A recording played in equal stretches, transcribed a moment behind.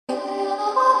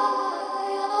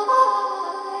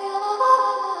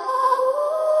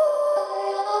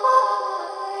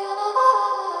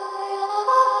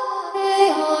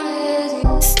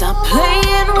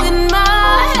playing with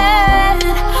my head.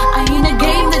 I ain't a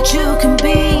game that you can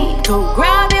beat. Go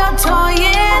grab your toy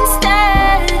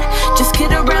instead. Just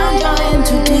kid around, you're in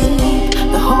too deep.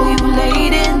 The hole you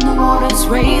laid in, the water's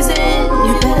raising.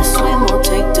 You better swim or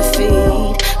take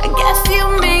defeat. I guess you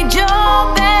made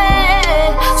your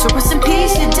bed, so rest in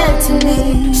peace, you're dead to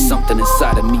me. Something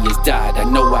inside of me has died. I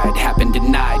know why it happened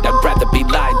denied. I'd rather be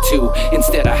lied to.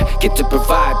 Instead I get to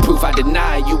provide proof. I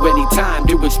deny you any time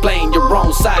to explain your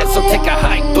own side. So take a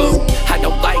hike, boo. I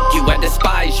don't like you, I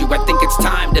despise you. I think it's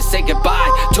time to say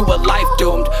goodbye to a life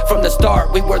doomed. From the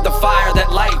start we were the fire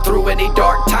that light through any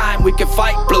dark time. We could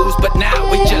fight blues, but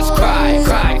now we just cry.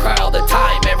 Cry all the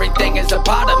time. Everything is a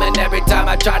bottom, and every time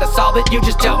I try to solve it, you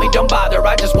just tell me don't bother.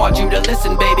 I just want you to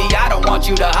listen, baby. I don't want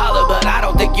you to holler, but I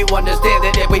don't think you understand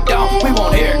that if we don't, we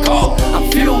won't hear it call. I'm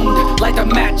fumed like the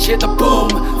match, hear the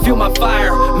boom. Feel my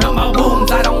fire, melt my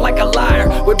wounds. I don't like a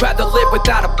liar, would rather live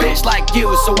without a bitch like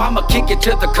you. So I'ma kick it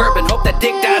to the curb and hope that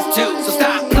dick dies too. So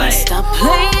stop playing. Stop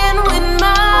playing with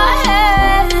my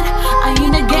head. I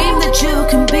ain't a game that you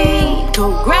can beat.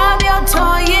 Go grab your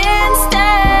toy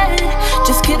instead.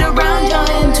 Just kid around, you're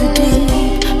in too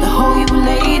deep. The hole you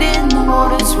laid in, the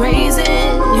water's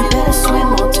raising. You better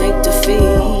swim or take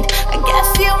defeat. I guess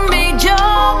you made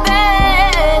your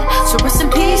bed, so rest in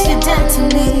peace, you're dead to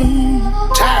me.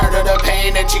 Tired of the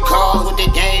pain that you cause with the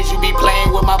games you be playing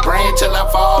with my brain till I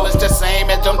fall. It's the same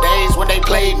as them days when they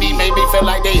played me, made me feel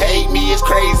like they hate me. It's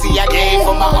crazy, I gave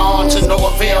for my all to no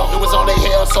avail. It was only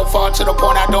hell so far to the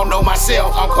point I don't know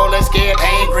myself. I'm cold and scared,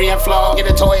 angry and flawed. Get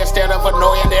a toy instead of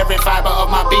annoying every fiber of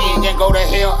my being. And go to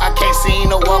hell, I can't see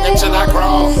no walk until I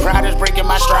crawl. Pride is breaking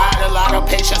my stride, a lot of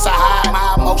patience I hide.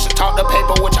 My emotions talk to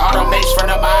paper which automates front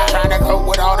of mine. Trying to cope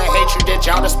with all the hatred that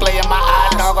y'all display in my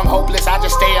eyes. Dog, I'm hopeless, I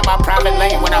just stay in my private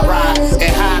lane when I ride.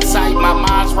 In hindsight, my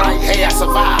mind's right, hey, I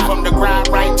survived. From the grind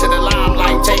right to the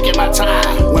limelight, taking my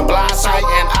time. When Blindsight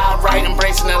and I right,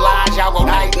 embracing the lines, y'all go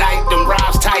night, night, them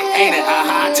rhymes tight, ain't it?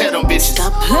 Tell them bitches.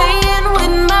 Stop playing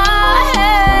with my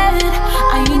head.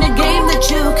 I ain't a game that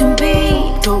you can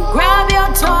beat. Go grab your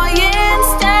toy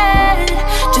instead.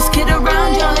 Just kid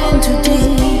around, you're in too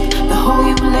deep. The hole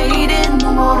you laid in,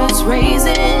 the water's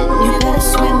raising. You better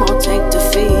swim or take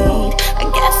defeat. I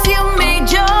guess you made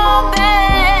your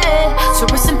bed, so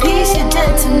rest in peace, you're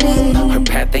dead to me. Her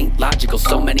path ain't logical,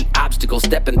 so many obstacles.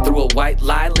 Stepping through a white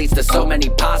lie leads to so many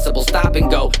possible stop and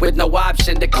go, with no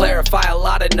option to clarify a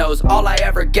lot of no's. All I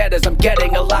ever get is I'm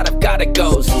getting a lot of gotta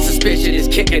goes. Suspicion is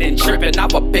kicking and tripping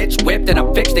off a bitch whipped, and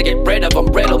I'm fixed to get rid of them.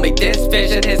 Riddle me, this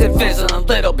vision isn't fizzling.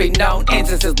 Little be known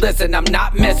instances, listen, I'm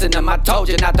not missing them. I told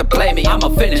you not to play me, I'ma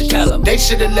finish, tell them. They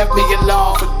should've left me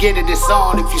alone, forget it, it's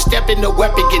on. If you step in, the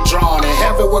weapon get drawn, and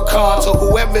heaven will come. So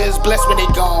whoever is blessed when they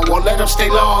gone, won't let them stay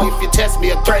long. If you test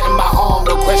me or threaten my home,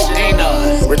 no question ain't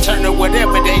none. Return to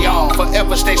whatever they on,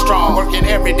 forever stay strong. Working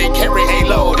every day, carry a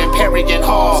load and parrying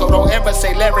hard. So don't ever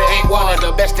say Larry ain't one of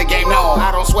the best the game known.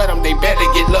 I don't sweat them, they better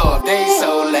get love. They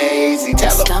so lazy,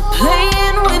 tell them. Stop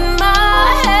playing with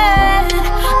my head.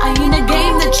 I ain't a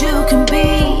game that you can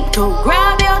beat. Go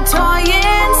grab your toy